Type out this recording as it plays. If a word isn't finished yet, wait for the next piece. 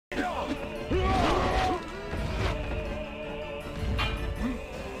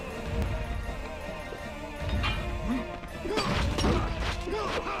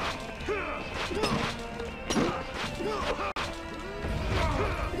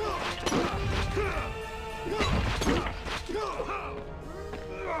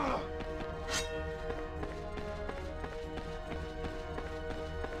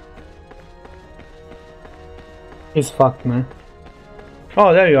He's fucked, man.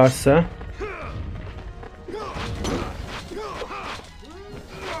 Oh, there you are, sir.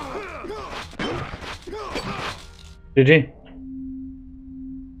 GG.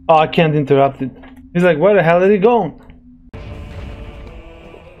 Oh, I can't interrupt it. He's like, where the hell did he go?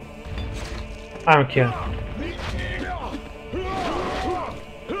 I don't care.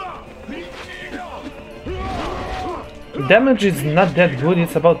 Damage is not that good,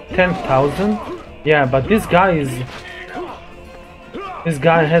 it's about 10,000. Yeah, but this guy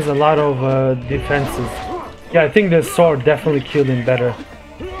has a lot of defenses. Yeah, I think the sword definitely killed him better.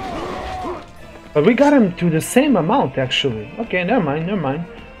 But we got him to the same amount, actually. Okay, never mind, never mind.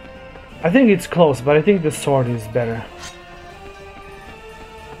 I think it's close, but I think the sword is better.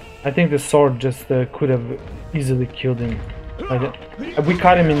 I think the sword just could have easily killed him. We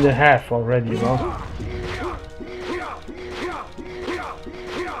cut him in the half already, well.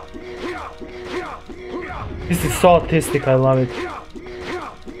 This is so autistic, I love it.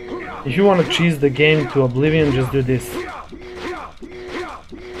 If you want to cheese the game to oblivion, just do this.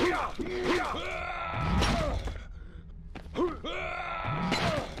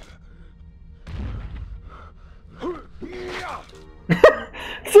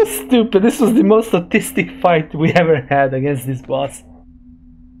 So stupid, this was the most autistic fight we ever had against this boss.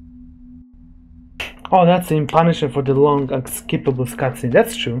 Oh, that's in punishment for the long, unskippable cutscene.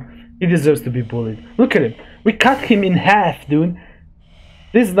 That's true. He deserves to be bullied. Look at him. We cut him in half, dude.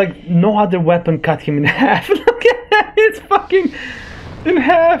 This is like no other weapon cut him in half. Look at that. It's fucking in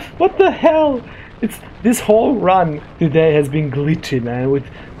half. What the hell? It's this whole run today has been glitchy, man. With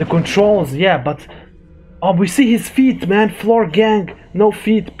the controls, yeah, but oh, we see his feet, man. Floor gang, no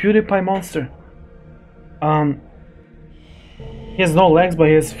feet. PewDiePie monster. He has no legs, but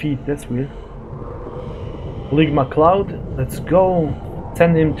he has feet. That's weird. Ligma Cloud, let's go.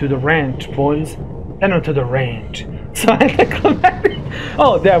 Send him to the ranch, boys. Send him to the ranch. So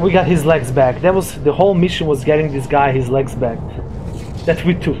oh, there we got his legs back. That was the whole mission, was getting this guy his legs back. That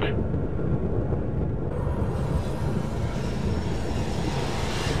we took.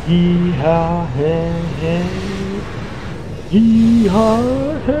 Yee-haw, hey, hey.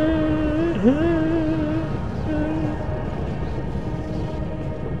 Yee-haw, hey, hey.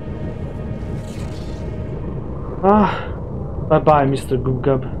 Bye-bye, Mr.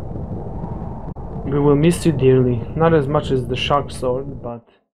 Gugub. We will miss you dearly. Not as much as the shark sword, but...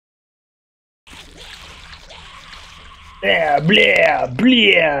 Blah, blah,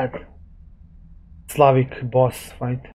 blah. Slavic boss fight.